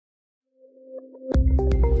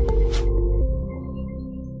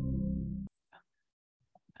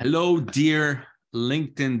Hello, dear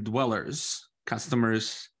LinkedIn dwellers,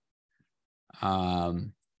 customers,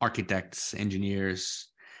 architects, engineers,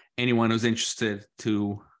 anyone who's interested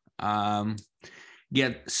to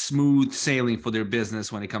get smooth sailing for their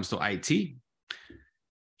business when it comes to IT.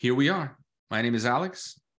 Here we are. My name is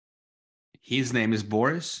Alex. His name is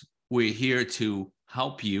Boris. We're here to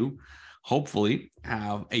help you, hopefully,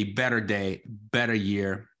 have a better day, better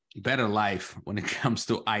year, better life when it comes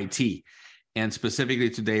to IT. And specifically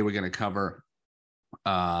today, we're going to cover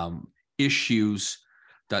issues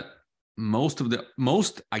that most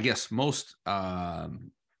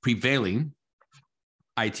prevailing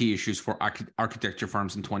IT issues for architecture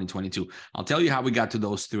firms in 2022. I'll tell you how we got to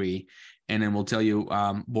those three, and then we'll tell you,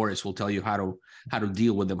 Boris will tell you how to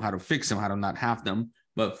deal with them, how to fix them, how to not have them.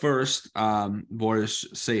 But first, Boris,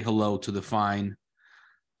 say hello to the fine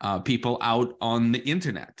people out on the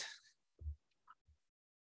internet.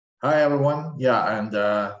 Hi, everyone. Yeah, and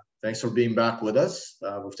thanks for being back with us.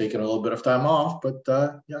 We've taken a little bit of time off, but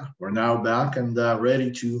yeah, we're now back and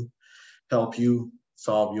ready to help you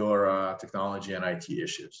solve your technology and IT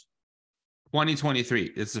issues.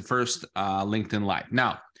 2023 is the first LinkedIn Live.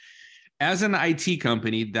 Now, as an IT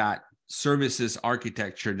company that services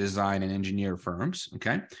architecture, design, and engineer firms,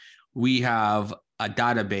 okay, we have a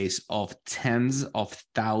database of tens of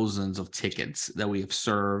thousands of tickets that we have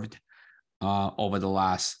served over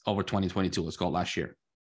 2022, let's call it last year.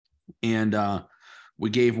 And we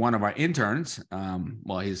gave one of our interns,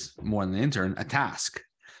 well, he's more than an intern, a task.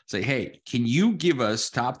 Say, hey, can you give us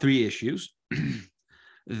top 3 issues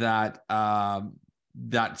that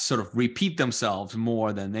sort of repeat themselves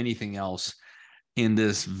more than anything else in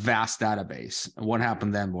this vast database? And what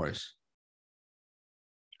happened then, Boris?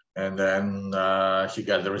 And then he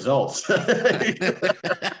got the results.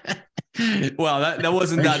 Well, that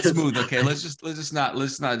wasn't that smooth. Okay, let's not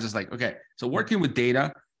just like, okay. So working with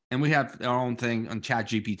data, and we have our own thing on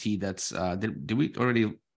ChatGPT. That's did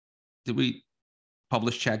we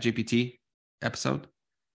publish ChatGPT episode?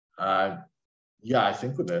 Yeah, I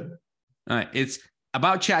think we did. All right, it's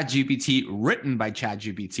about ChatGPT, written by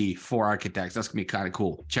ChatGPT for architects. That's gonna be kind of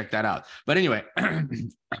cool. Check that out. But anyway,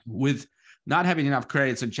 with not having enough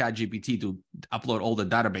credits on ChatGPT to upload all the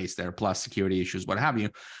database there, plus security issues, what have you,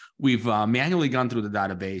 we've manually gone through the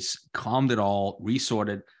database, combed it all,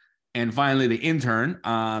 resorted, and finally the intern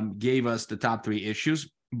gave us the top 3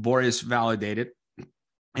 issues. Boris validated, and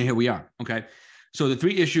here we are. Okay, so the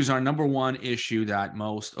 3 issues are: number 1 issue that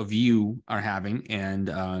most of you are having and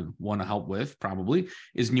want to help with probably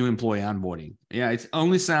is new employee onboarding. Yeah, it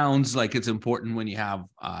only sounds like it's important when you have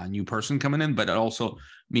a new person coming in, but it also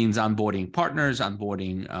means onboarding partners,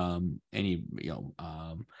 onboarding any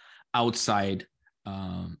outside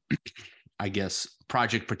I guess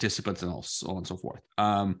project participants and so on and so forth.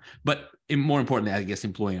 But more importantly, I guess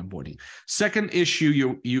employee onboarding. Second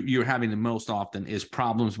issue you're having the most often is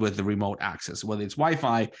problems with the remote access, whether it's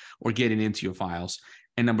Wi-Fi or getting into your files.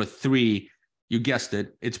 And number 3, you guessed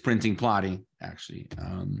it, it's printing plotting. Actually,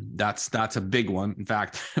 that's a big one. In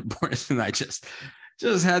fact, Boris and I just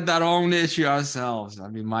had that own issue ourselves. I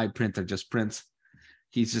mean, my printer just prints.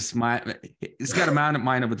 It's got a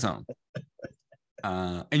mind of its own.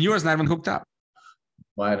 And yours not even hooked up.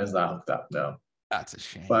 Mine is not hooked up, no. That's a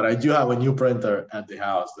shame. But I do have a new printer at the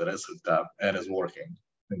house that is hooked up and is working.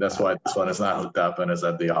 And that's why this one is not hooked up and is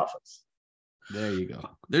at the office. There you go.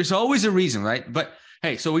 There's always a reason, right? But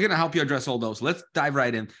hey, so we're going to help you address all those. Let's dive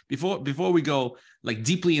right in. Before we go like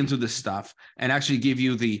deeply into this stuff and actually give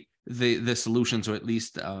you the solutions, or at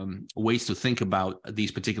least ways to think about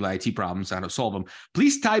these particular IT problems, how to solve them,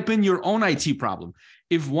 please type in your own IT problem.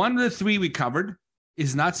 If one of the 3 we covered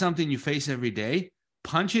is not something you face every day,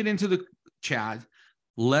 punch it into the chat.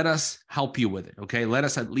 Let us help you with it, okay? Let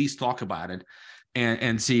us at least talk about it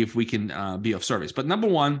and see if we can be of service. But number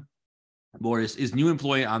 1, Boris, is new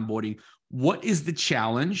employee onboarding. What is the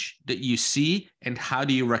challenge that you see, and how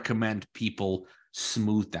do you recommend people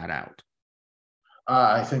smooth that out?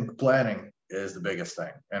 I think planning is the biggest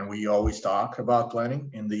thing, and we always talk about planning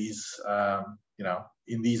in these,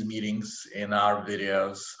 in these meetings, in our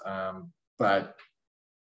videos. But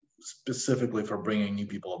specifically for bringing new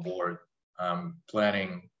people aboard,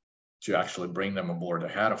 planning to actually bring them aboard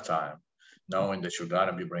ahead of time, knowing that you're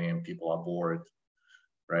gonna be bringing people aboard,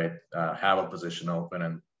 right? Have a position open,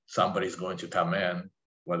 and somebody's going to come in,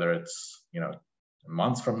 whether it's a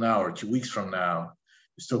month from now or 2 weeks from now.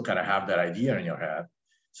 You still kind of have that idea in your head.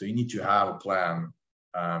 So you need to have a plan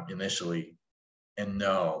initially and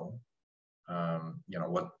know,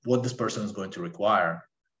 what this person is going to require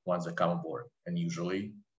once they come aboard. And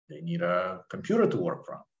usually they need a computer to work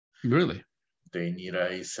from. Really? They need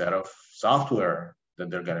a set of software that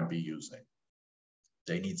they're going to be using.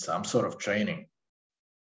 They need some sort of training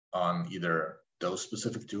on either those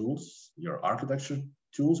specific tools, your architecture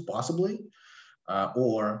tools possibly,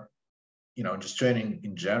 or just training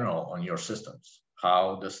in general on your systems,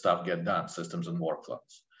 how this stuff get done, systems and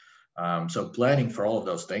workflows. So planning for all of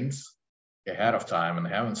those things ahead of time and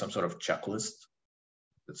having some sort of checklist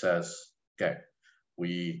that says, okay,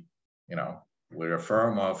 we're a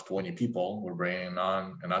firm of 20 people, we're bringing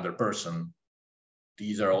on another person.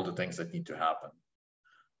 These are all the things that need to happen.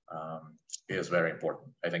 Is very important.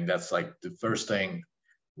 I think that's like the first thing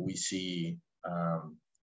we see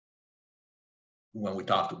when we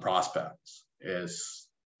talk to prospects is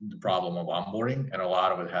the problem of onboarding, and a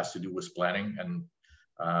lot of it has to do with planning and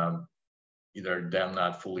either them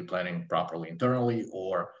not fully planning properly internally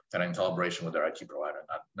or kind of in collaboration with their IT provider,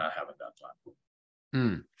 not having that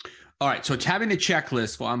plan. All right, so it's having a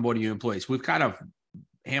checklist for onboarding your employees. We've kind of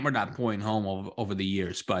hammered that point home over the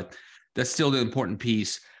years, but that's still the important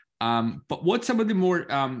piece. But what's some of the more,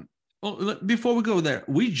 before we go there,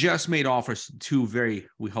 we just made offers to two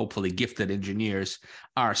we hopefully gifted engineers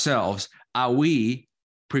ourselves. Are we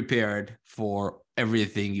prepared for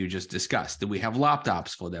everything you just discussed? Do we have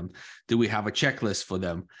laptops for them? Do we have a checklist for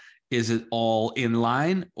them? Is it all in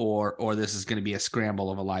line, or this is going to be a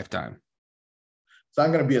scramble of a lifetime? It's not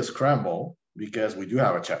going to be a scramble because we do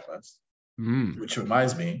have a checklist, which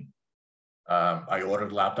reminds me, I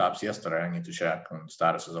ordered laptops yesterday. I need to check on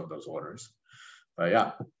statuses of those orders. But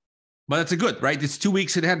yeah. But that's good, right? It's 2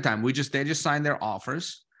 weeks ahead of time. They just signed their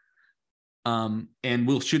offers. And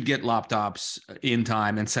we should get laptops in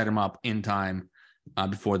time and set them up in time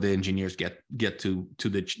before the engineers get to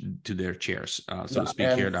their chairs, so to speak.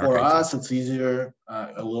 And here for us, it's easier,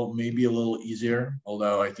 maybe a little easier.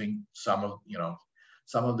 Although I think some of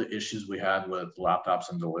the issues we had with laptops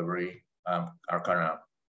and delivery are kind of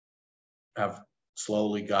have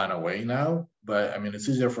slowly gone away now. But I mean, it's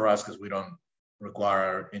easier for us because we don't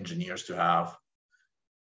require engineers to have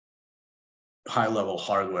high-level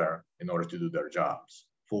hardware in order to do their jobs.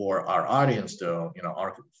 For our audience, though,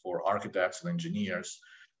 for architects and engineers,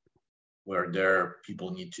 where their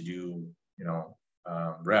people need to do,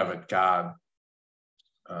 Revit, CAD,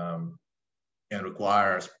 and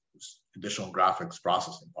requires additional graphics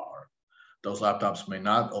processing power, those laptops may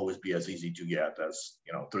not always be as easy to get as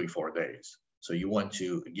 3-4 days. So you want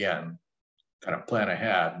to, again, kind of plan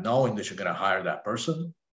ahead, knowing that you're going to hire that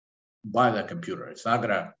person, buy that computer. It's not going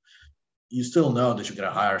to, you still know that you're going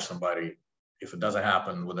to hire somebody if it doesn't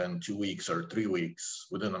happen within 2 weeks or 3 weeks,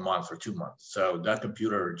 within a month or 2 months. So that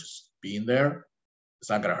computer just being there, it's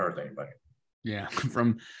not going to hurt anybody. Yeah,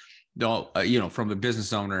 from the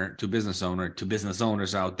business owner to business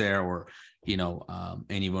owners out there, or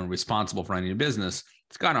anyone responsible for running a business,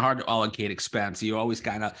 it's kind of hard to allocate expense. You always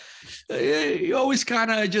kind of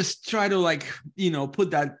just try to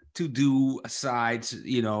put that to do aside,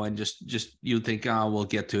 and just you think, oh, we'll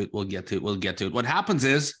get to it. What happens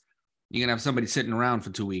is you're gonna have somebody sitting around for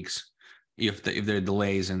 2 weeks if there are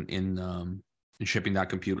delays in shipping that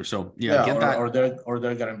computer. So get that. Or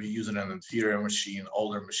they're gonna be using an inferior machine,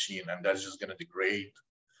 older machine, and that's just gonna degrade.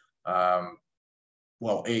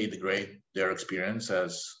 Degrade their experience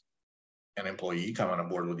as an employee coming on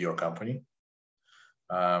board with your company.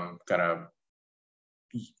 To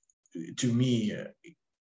me,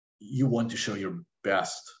 you want to show your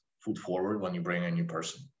best foot forward when you bring a new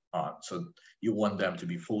person on. So you want them to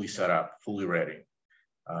be fully set up, fully ready,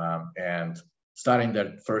 and starting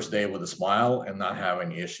that first day with a smile and not have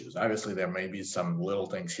any issues. Obviously, there may be some little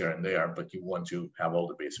things here and there, but you want to have all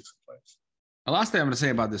the basics in place. The last thing I'm going to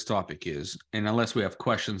say about this topic is, and unless we have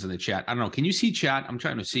questions in the chat, I don't know. Can you see chat? I'm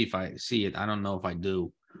trying to see if I see it. I don't know if I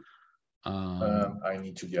do. I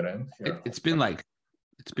need to get in here. It's been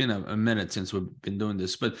a minute since we've been doing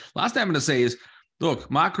this. But last thing I'm going to say is, look,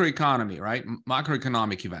 macroeconomy, right?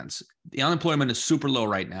 Macroeconomic events. The unemployment is super low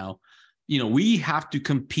right now. We have to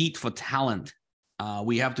compete for talent.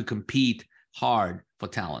 We have to compete hard for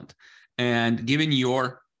talent. And giving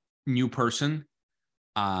your new person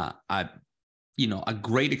a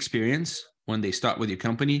great experience when they start with your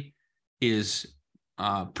company is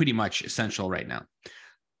pretty much essential right now.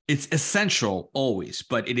 It's essential always,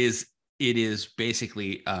 but it is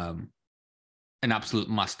basically an absolute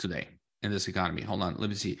must today in this economy. Hold on, let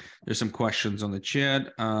me see. There's some questions on the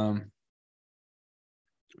chat.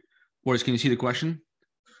 Boris, can you see the question?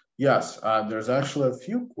 Yes, there's actually a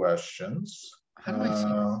few questions. How do I see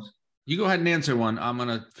those? You go ahead and answer one. I'm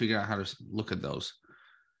gonna figure out how to look at those.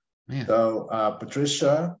 Man. So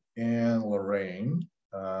Patricia and Lorraine,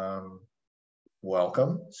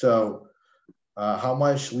 welcome. So how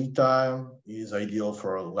much lead time is ideal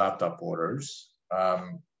for laptop orders?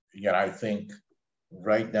 Again, I think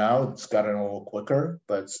right now it's gotten a little quicker,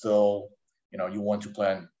 but still, you want to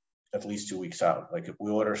plan at least 2 weeks out. Like if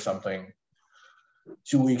we order something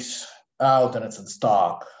 2 weeks out and it's in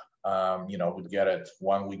stock, we'd get it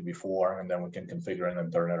 1 week before, and then we can configure it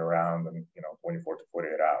and turn it around in 24 to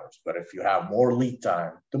 48 hours. But if you have more lead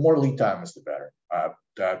time, the more lead time is the better.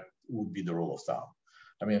 That would be the rule of thumb.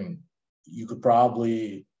 I mean, you could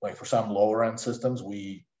probably, like for some lower end systems,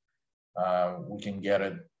 we can get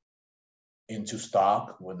it into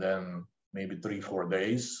stock within maybe 3-4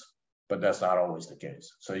 days, but that's not always the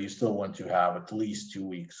case. So you still want to have at least 2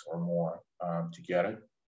 weeks or more to get it.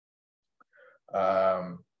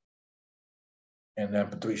 And then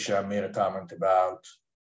Patricia made a comment about,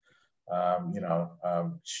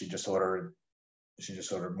 she just ordered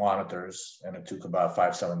monitors, and it took about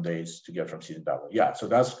 5-7 days to get from C to W. Yeah, so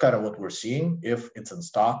that's kind of what we're seeing. If it's in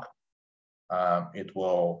stock, you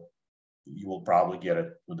will probably get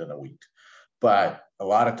it within a week. But a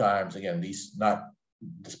lot of times, again, these not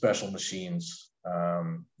the special machines,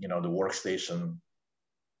 the workstation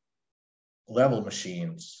level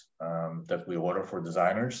machines that we order for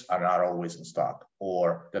designers are not always in stock,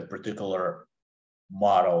 or that particular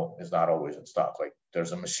model is not always in stock. Like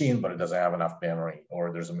there's a machine, but it doesn't have enough memory,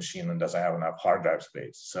 or there's a machine that doesn't have enough hard drive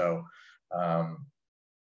space. So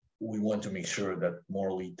we want to make sure that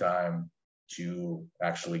more lead time to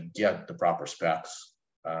actually get the proper specs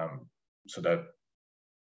so that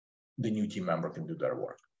the new team member can do their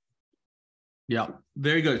work. Yeah,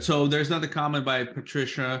 very good. So there's another comment by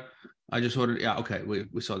Patricia. I just ordered. Yeah, okay,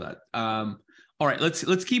 we saw that. All right,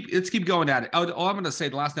 let's keep going at it. All I'm going to say,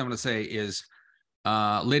 the last thing I'm going to say is,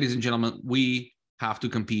 ladies and gentlemen, we have to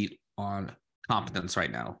compete on competence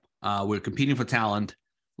right now. We're competing for talent.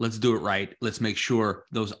 Let's do it right. Let's make sure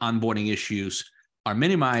those onboarding issues are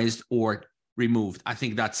minimized or removed. I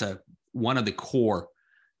think that's one of the core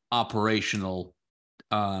operational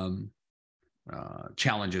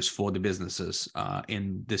challenges for the businesses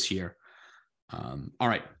in this year. All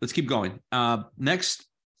right, let's keep going. Next,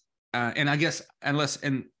 and I guess I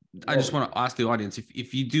just want to ask the audience,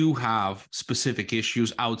 if you do have specific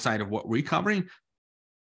issues outside of what we're covering,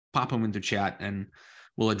 pop them into chat and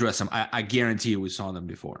we'll address them. I guarantee you we saw them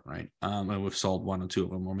before, right? And we've solved 1 or 2 of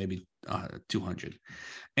them, or maybe 200.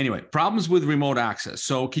 Anyway, problems with remote access.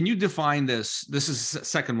 So can you define this? This is the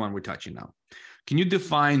second one we're touching now. Can you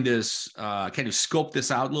define this? Can you scope this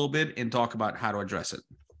out a little bit and talk about how to address it?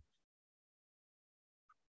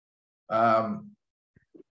 I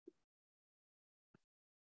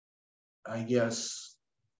guess,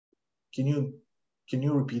 can you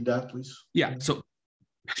repeat that, please? Yeah. So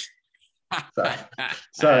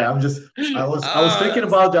sorry, I was thinking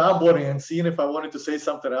about the onboarding and seeing if I wanted to say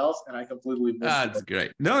something else, and I completely missed it. That's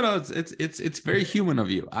great. No, it's very human of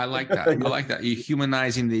you. I like that. Yeah. I like that. You're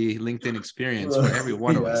humanizing the LinkedIn experience for every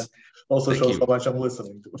one of us. Also shows how much I'm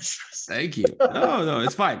listening to it. Thank you. No,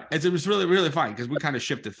 it's fine. It was really, really fine because we kind of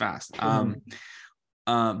shifted fast.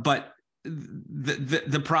 But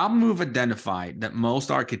the problem we've identified that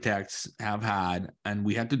most architects have had and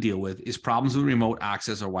we had to deal with is problems with remote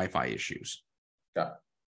access or Wi-Fi issues. Yeah.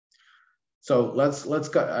 So let's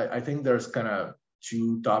go. I think there's kind of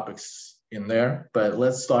 2 topics in there, but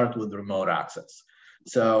let's start with remote access.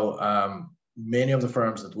 So many of the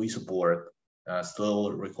firms that we support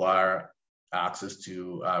still require access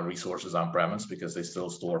to resources on premise because they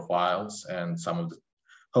still store files and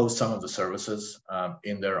host some of the services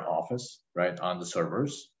in their office, right, on the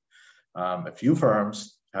servers. A few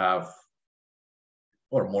firms have,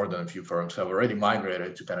 or more than a few firms have already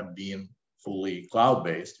migrated to kind of being fully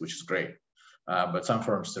cloud-based, which is great. But some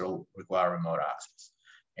firms still require remote access.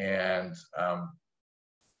 And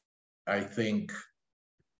I think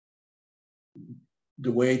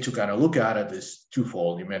the way to kind of look at it is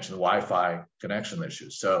twofold. You mentioned Wi-Fi connection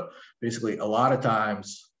issues. So basically, a lot of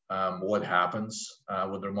times, what happens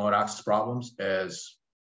with remote access problems is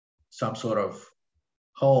some sort of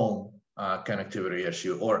home connectivity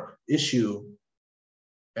issue or issue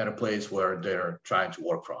at a place where they're trying to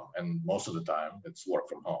work from. And most of the time, it's work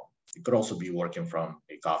from home. It could also be working from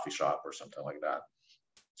a coffee shop or something like that.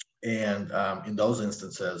 And in those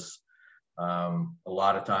instances, a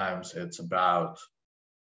lot of times it's about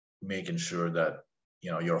making sure that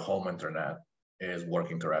your home internet is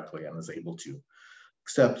working correctly and is able to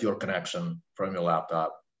accept your connection from your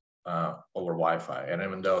laptop over Wi-Fi. And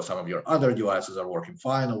even though some of your other devices are working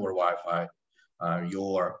fine over Wi-Fi,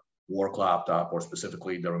 your work laptop, or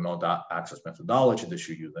specifically the remote access methodology that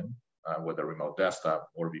you're using, whether remote desktop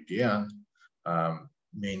or VPN,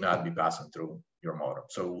 may not be passing through your modem.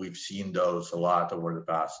 So we've seen those a lot over the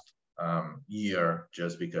past year,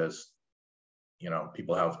 just because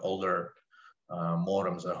people have older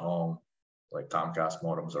modems at home, like Comcast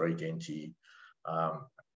modems or AT&T.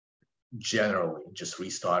 Generally, just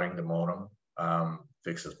restarting the modem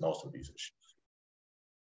fixes most of these issues.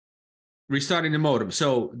 Restarting the modem.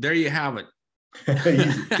 So there you have it.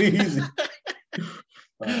 Easy.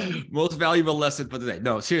 Most valuable lesson for today.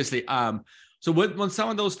 No, seriously. So when some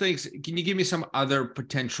of those things, can you give me some other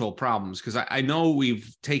potential problems? Because I know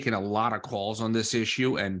we've taken a lot of calls on this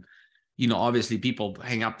issue, and obviously people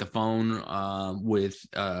hang up the phone with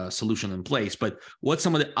a solution in place. But what's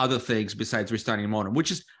some of the other things besides restarting a modem?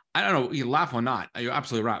 Which is, I don't know, you laugh or not, you're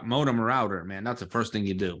absolutely right. Modem or router, man, that's the first thing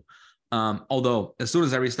you do. Although as soon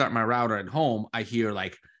as I restart my router at home, I hear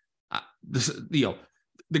like the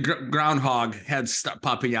groundhog heads start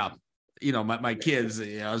popping up. My kids,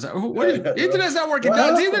 I was like, the internet's not working.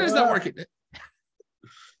 The internet's not working.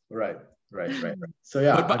 Right. So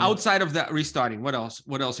yeah. But outside of that restarting, what else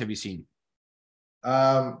have you seen?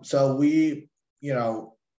 So we,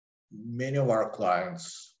 many of our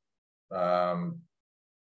clients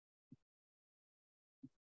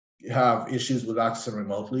have issues with accessing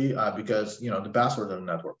remotely because the password of the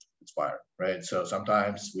network expired, right? So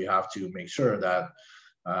sometimes we have to make sure that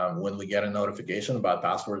when we get a notification about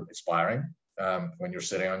password expiring, when you're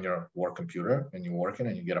sitting on your work computer and you're working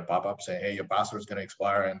and you get a pop-up saying, hey, your password is going to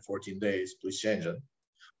expire in 14 days, please change it.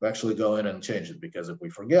 We actually go in and change it, because if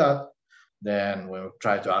we forget, then when we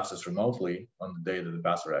try to access remotely on the day that the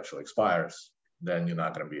password actually expires, then you're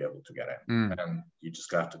not going to be able to get in. And you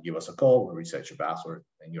just have to give us a call, we'll reset your password,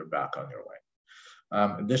 and you're back on your way.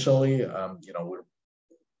 Additionally,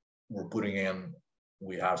 we're putting in,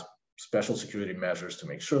 we have special security measures to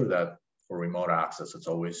make sure that for remote access, it's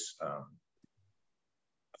always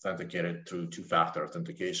authenticated through two-factor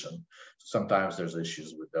authentication. Sometimes there's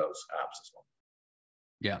issues with those apps as well.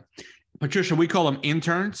 Yeah. Patricia, we call them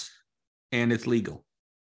interns, and it's legal.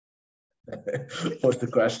 What's the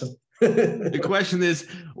question? The question is,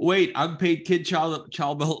 wait, unpaid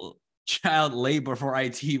child labor for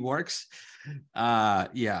IT works?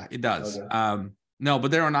 Yeah, it does. Okay. No,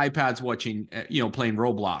 but they're on iPads watching, playing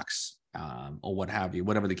Roblox or what have you,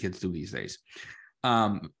 whatever the kids do these days.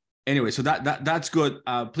 Anyway, so that's good.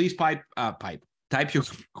 Please type your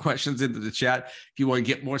questions into the chat if you want to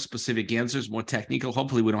get more specific answers, more technical.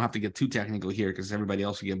 Hopefully, we don't have to get too technical here because everybody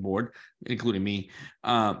else will get bored, including me.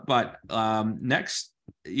 But next,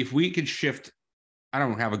 if we could shift, I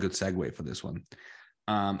don't have a good segue for this one,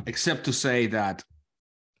 except to say that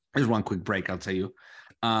there's one quick break. I'll tell you.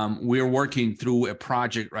 We're working through a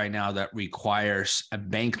project right now that requires a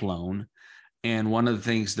bank loan. And one of the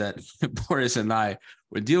things that Boris and I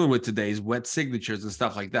were dealing with today is wet signatures and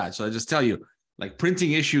stuff like that. So I just tell you, like,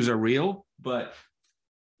 printing issues are real, but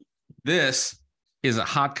this is a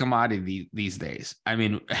hot commodity these days. I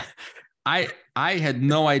mean, I had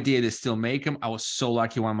no idea they still make them. I was so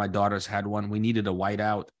lucky one of my daughters had one. We needed a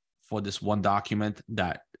whiteout for this one document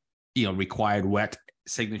that, required wet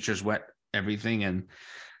signatures, wet everything.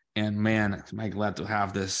 And man, am I glad to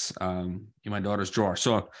have this in my daughter's drawer.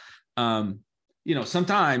 So,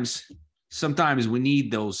 sometimes we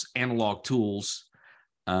need those analog tools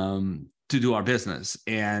to do our business,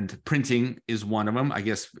 and printing is one of them. I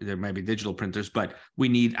guess there might be digital printers, but we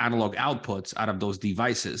need analog outputs out of those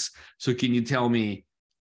devices. So can you tell me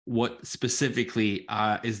what specifically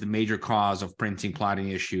is the major cause of printing plotting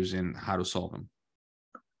issues and how to solve them?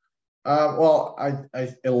 Well, I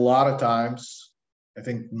a lot of times, I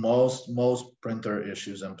think most printer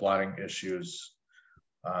issues and plotting issues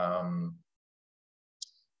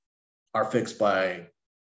are fixed by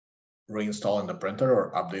reinstalling the printer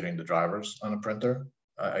or updating the drivers on the printer.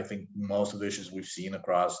 I think most of the issues we've seen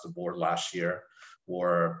across the board last year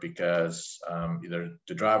were because either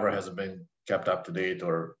the driver hasn't been kept up to date,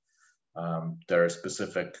 or there are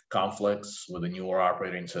specific conflicts with the newer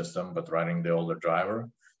operating system but running the older driver.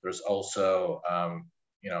 There's also,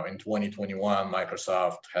 in 2021,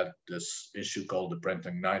 Microsoft had this issue called the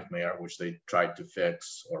printing nightmare, which they tried to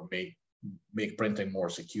fix or make printing more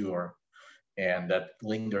secure. And that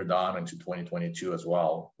lingered on into 2022 as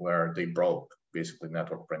well, where they broke basically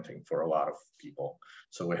network printing for a lot of people.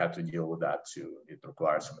 So we had to deal with that too. It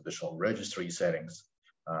requires some additional registry settings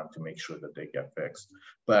to make sure that they get fixed.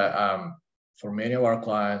 But for many of our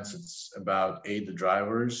clients, it's about the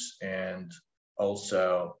drivers, and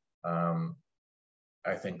also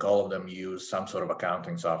I think all of them use some sort of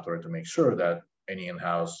accounting software to make sure that any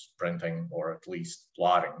in-house printing, or at least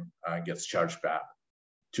plotting, gets charged back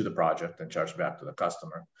to the project and charged back to the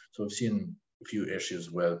customer. So we've seen a few issues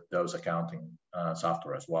with those accounting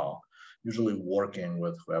software as well. Usually working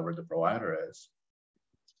with whoever the provider is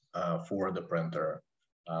for the printer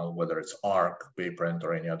whether it's ARC, Bayprint,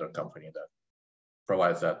 or any other company that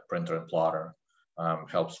provides that printer and plotter,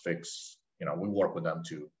 helps fix, we work with them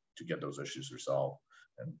to get those issues resolved.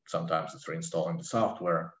 And sometimes it's reinstalling the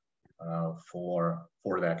software for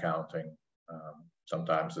the accounting.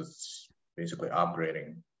 Sometimes it's basically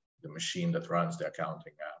upgrading the machine that runs the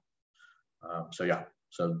accounting app.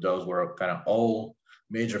 So those were kind of all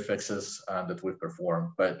major fixes that we've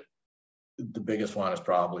performed, but the biggest one is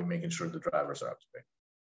probably making sure the drivers are up to date.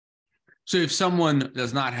 So if someone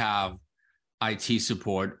does not have IT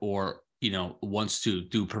support or, wants to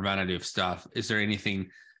do preventative stuff, is there anything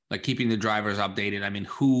like keeping the drivers updated? I mean,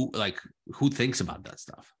 who thinks about that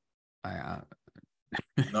stuff?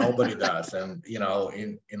 Nobody does. And,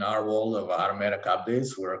 in our world of automatic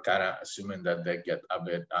updates, we're kind of assuming that they get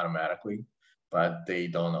updated automatically, but they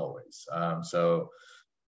don't always. So,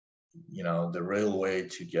 the real way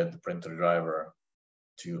to get the printer driver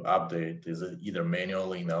to update is either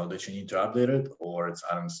manually know that you need to update it, or it's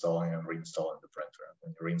uninstalling and reinstalling the printer.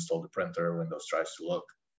 When you reinstall the printer, Windows tries to look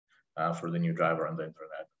for the new driver on the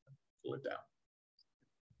internet and pull it down.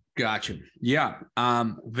 Gotcha. Yeah.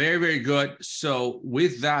 Very, very good. So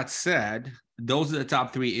with that said, those are the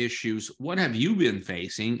top 3 issues. What have you been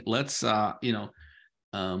facing? Let's, let's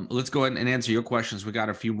go ahead and answer your questions. We got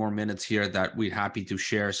a few more minutes here that we're happy to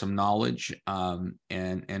share some knowledge and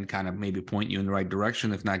kind of maybe point you in the right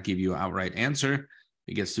direction, if not give you an outright answer. If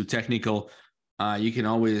it gets too technical, you can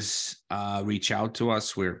always reach out to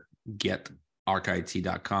us. We're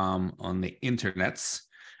getarcit.com on the internets.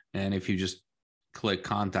 And if you just click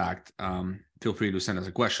contact, feel free to send us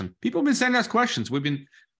a question. People have been sending us questions. We've been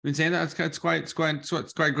saying that it's quite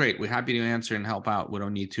great. We're happy to answer and help out. We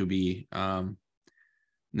don't need to be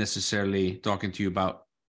necessarily talking to you about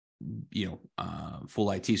full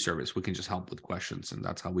IT service. We can just help with questions, and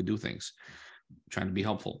that's how we do things, trying to be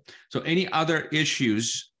helpful. So any other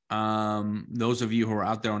issues, those of you who are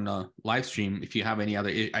out there on the live stream, if you have any other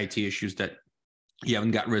IT issues that you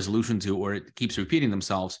haven't got resolution to, or it keeps repeating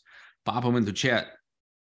themselves, pop them into chat.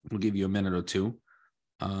 We'll give you a minute or two.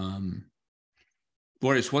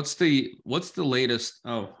 Boris, what's the latest?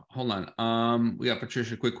 Oh, hold on. We got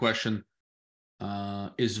Patricia, quick question.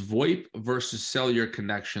 Is VoIP versus cellular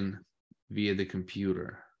connection via the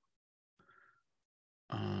computer?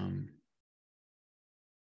 Do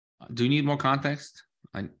you need more context?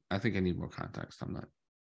 I think I need more context. I'm not.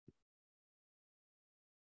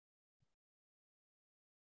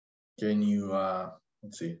 Can you,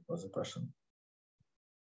 let's see, what's the question?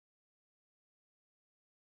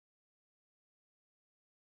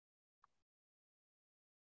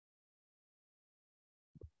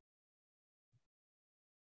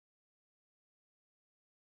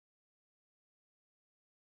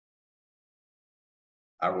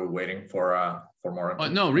 Are we waiting for more?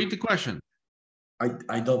 No, read the question.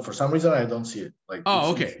 I don't, for some reason, I don't see it. Like,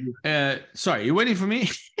 oh, okay. Sorry, you're waiting for me?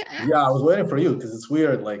 Yeah, I was waiting for you because it's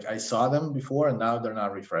weird. Like, I saw them before and now they're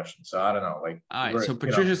not refreshing. So I don't know. Like, all right. So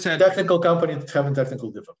Patricia said technical companies having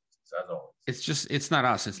technical difficulties as always. It's not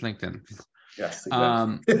us, it's LinkedIn. Yes,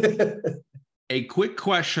 exactly. A quick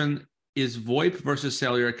question: is VoIP versus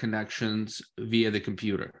cellular connections via the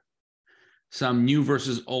computer? Some new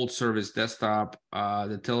versus old service desktop,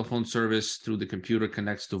 the telephone service through the computer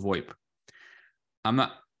connects to VoIP. I'm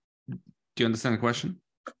not, do you understand the question?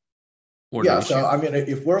 Or yeah, so I mean,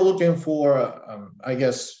 if we're looking for, I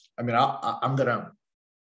guess, I mean, I'm going to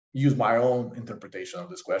use my own interpretation of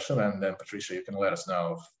this question, and then Patricia, you can let us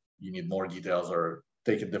know if you need more details or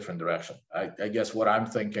take a different direction. I guess what I'm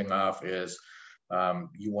thinking of is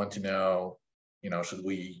you want to know, should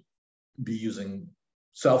we be using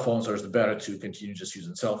cell phones, or is it better to continue just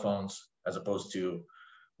using cell phones as opposed to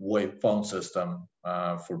VoIP phone system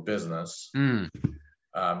for business?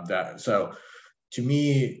 So to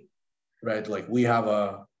me, right, like we have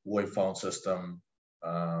a VoIP phone system.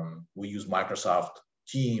 We use Microsoft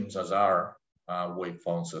Teams as our VoIP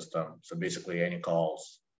phone system. So basically any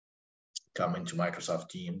calls come into Microsoft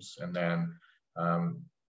Teams, and then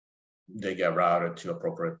they get routed to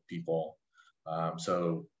appropriate people.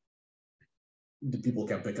 So the people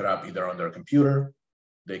can pick it up either on their computer.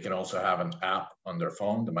 They can also have an app on their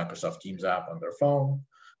phone, the Microsoft Teams app on their phone,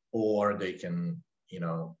 or they can,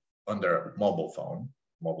 on their mobile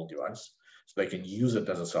device. So they can use it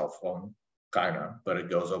as a cell phone, kind of, but it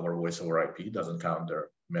goes over voice over IP, doesn't count their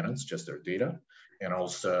minutes, just their data. And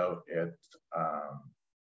also it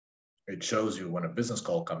shows you when a business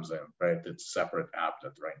call comes in, right? It's a separate app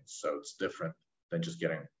that rings. So it's different than just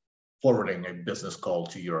forwarding a business call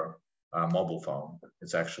to your mobile phone.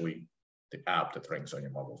 It's actually the app that rings on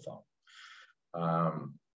your mobile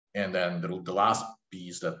phone. And then the last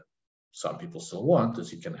piece that some people still want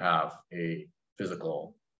is you can have a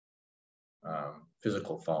physical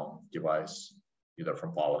phone device, either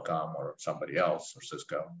from Polycom or somebody else or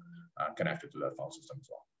Cisco, connected to that phone system as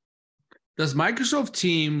well. Does Microsoft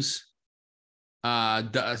Teams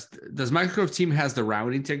does Microsoft Teams has the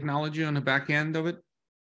routing technology on the back end of it?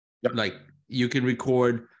 Yep. Like you can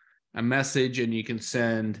record a message and you can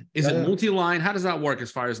send. Is it multi-line? How does that work as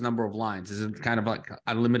far as number of lines? Is it kind of like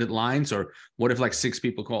unlimited lines, or what if like 6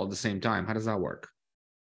 people call at the same time? How does that work?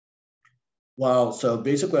 Well, so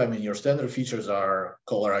basically, I mean, your standard features are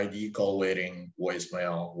caller ID, call waiting,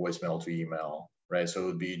 voicemail to email, right? So it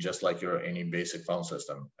would be just like your any basic phone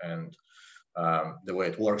system. And the way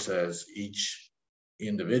it works is each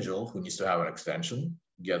individual who needs to have an extension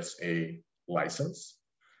gets a license,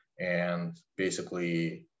 and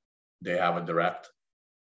basically they have a direct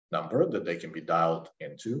number that they can be dialed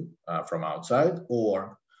into from outside,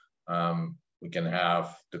 or we can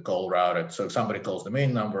have the call routed. So if somebody calls the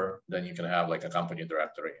main number, then you can have like a company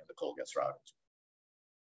directory and the call gets routed.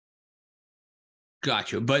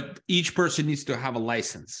 Gotcha. But each person needs to have a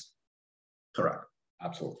license. Correct.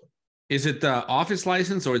 Absolutely. Is it the Office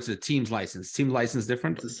license or it's the Teams license? Teams license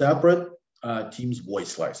different? It's a separate Teams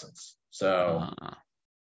voice license. So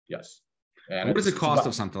yes. And what is the cost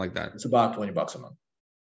of something like that? It's about $20 a month.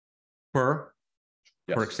 Per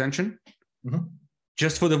extension? Mm-hmm.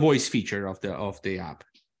 Just for the voice feature of the app.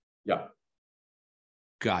 Yeah.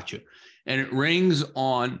 Gotcha. And it rings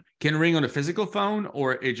on, can it ring on a physical phone,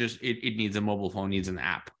 or it needs a mobile phone, needs an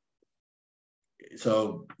app?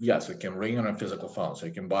 So yes, it can ring on a physical phone. So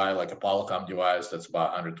you can buy like a Polycom device that's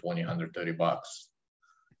about $120, $130,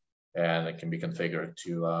 and it can be configured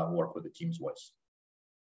to work with the Teams voice.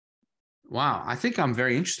 Wow, I think I'm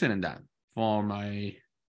very interested in that for my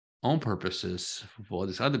own purposes for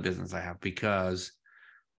this other business I have, because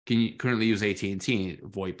can you currently use AT&T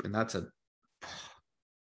VoIP, and that's an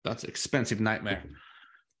expensive nightmare.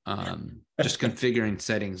 Just configuring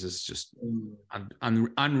settings is just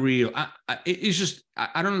unreal. It's just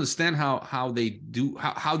I don't understand how they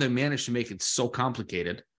manage to make it so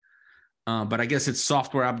complicated. But I guess it's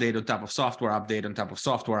software update on top of software update on top of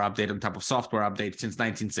software update on top of software update since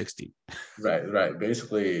 1960. Right.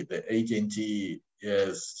 Basically, the AT&T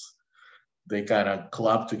is they kind of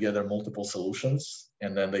club together multiple solutions,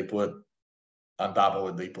 and then they put on top of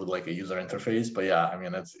it, they put like a user interface. But yeah, I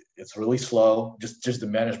mean, it's really slow. Just the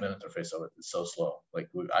management interface of it is so slow. Like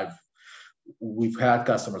we've had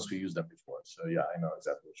customers who use them before. So yeah, I know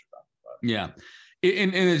exactly what you're talking about. Yeah.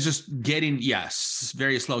 And it's just getting,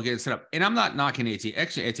 very slow getting set up. And I'm not knocking AT&T.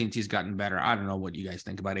 Actually, AT&T's gotten better. I don't know what you guys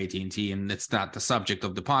think about AT&T, and it's not the subject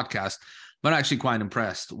of the podcast, but I'm actually quite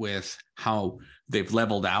impressed with how they've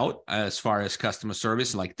leveled out as far as customer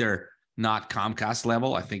service. Like they're not Comcast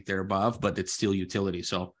level. I think they're above, but it's still utility.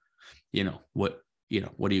 So, what do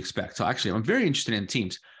you expect? So actually, I'm very interested in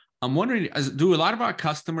Teams. I'm wondering, do a lot of our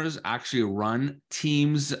customers actually run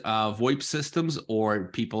Teams VoIP systems, or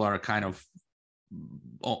people are kind of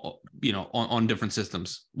on different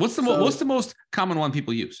systems? What's the most common one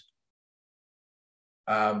people use?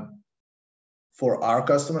 For our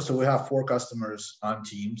customers, so we have 4 customers on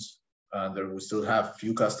Teams. We still have a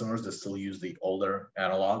few customers that still use the older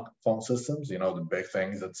analog phone systems, the big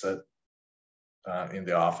things that sit in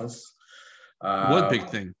the office. What big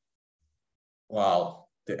thing? Well,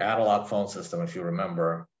 the analog phone system, if you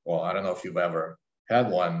remember, well, I don't know if you've ever had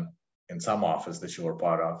one in some office that you were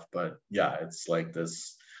part of, but yeah, it's like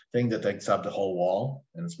this thing that takes up the whole wall,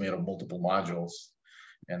 and it's made of multiple modules.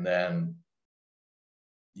 And then,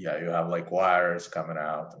 you have like wires coming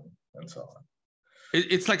out and so on.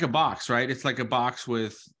 It's like a box, right? It's like a box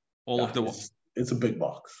with all of the... It's a big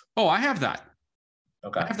box. Oh, I have that.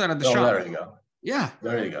 Okay. I have that at the shop. There you go. Yeah.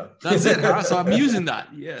 There you go. That's it, huh? So I'm using that.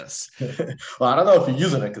 Yes. Well, I don't know if you're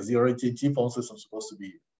using it because your AT&T phone system is supposed to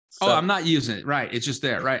be... Oh, I'm not using it. Right. It's just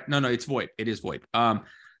there. Right. No, it's VoIP. It is VoIP.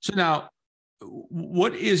 So now,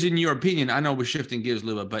 what is, in your opinion, I know we're shifting gears a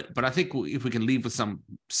little bit, but I think if we can leave with some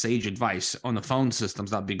sage advice on the phone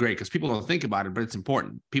systems, that'd be great, because people don't think about it, but it's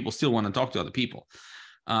important. People still want to talk to other people.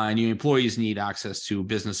 And your employees need access to a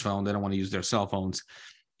business phone. They don't want to use their cell phones,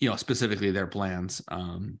 specifically their plans.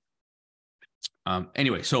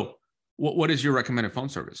 Anyway, so what is your recommended phone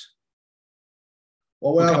service?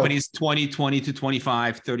 Well, companies 20 to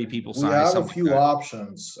 25, 30 people size. We have a few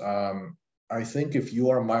options. I think if you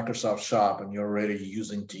are a Microsoft shop and you're already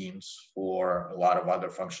using Teams for a lot of other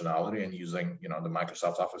functionality and using, the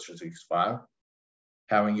Microsoft Office 365,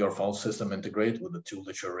 having your phone system integrate with the tool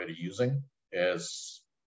that you're already using is,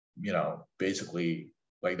 basically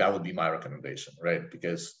like that would be my recommendation, right?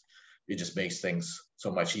 Because it just makes things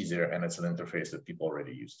so much easier, and it's an interface that people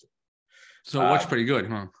already used to. So it works pretty good,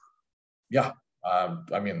 huh? Yeah.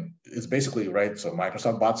 I mean, it's basically right. So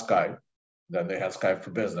Microsoft bought Skype, then they had Skype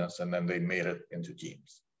for Business, and then they made it into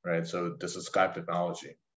Teams, right? So this is Skype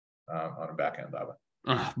technology on the back end of it.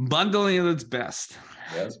 Bundling at its best.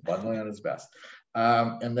 Yes, bundling at its best.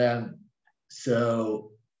 And then,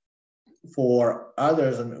 so for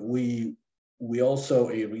others, and we also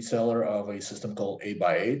a reseller of a system called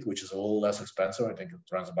 8x8, which is a little less expensive. I think it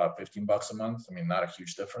runs about $15 a month. I mean, not a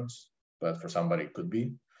huge difference, but for somebody it could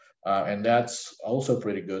be. And that's also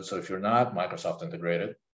pretty good. So if you're not Microsoft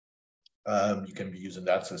integrated, you can be using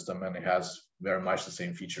that system, and it has very much the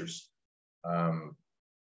same features.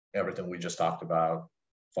 Everything we just talked about,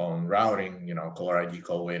 phone routing, caller ID,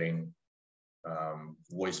 call waiting,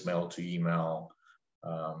 voicemail to email.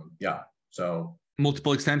 Yeah, so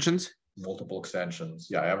multiple extensions.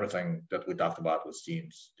 Yeah, everything that we talked about with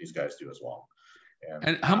Teams, these guys do as well.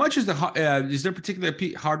 And how much is is there particular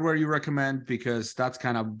hardware you recommend? Because that's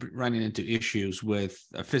kind of running into issues with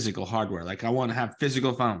physical hardware. Like I want to have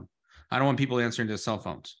physical phone. I don't want people answering their cell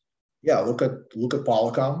phones. Yeah, look at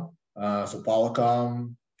Polycom. So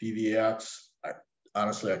Polycom, PVX.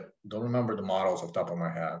 Honestly, I don't remember the models off the top of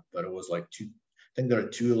my head, but it was like I think there are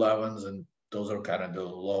 211s, and those are kind of the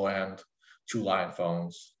low end 2-line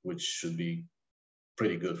phones, which should be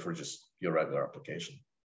pretty good for just your regular application.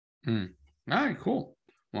 All right, cool.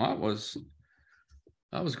 Well,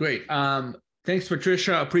 that was great. Thanks,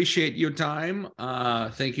 Patricia. Appreciate your time.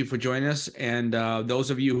 Thank you for joining us. And those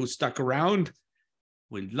of you who stuck around,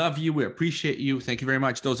 we love you. We appreciate you. Thank you very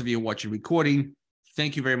much. Those of you watching recording,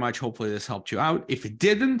 thank you very much. Hopefully this helped you out. If it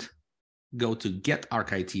didn't, go to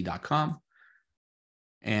getarchit.com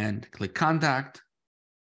and click contact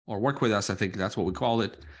or work with us. I think that's what we call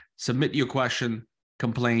it. Submit your question,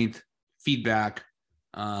 complaint, feedback,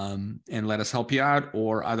 and let us help you out,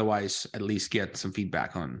 or otherwise at least get some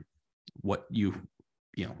feedback on what if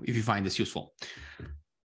you find this useful.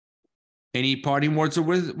 Any parting words of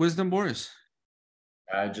wisdom, Boris?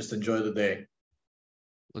 Just enjoy the day.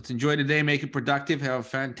 Let's enjoy the day, make it productive. Have a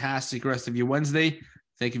fantastic rest of your Wednesday.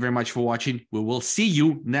 Thank you very much for watching. We will see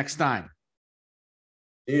you next time.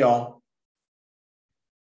 See y'all.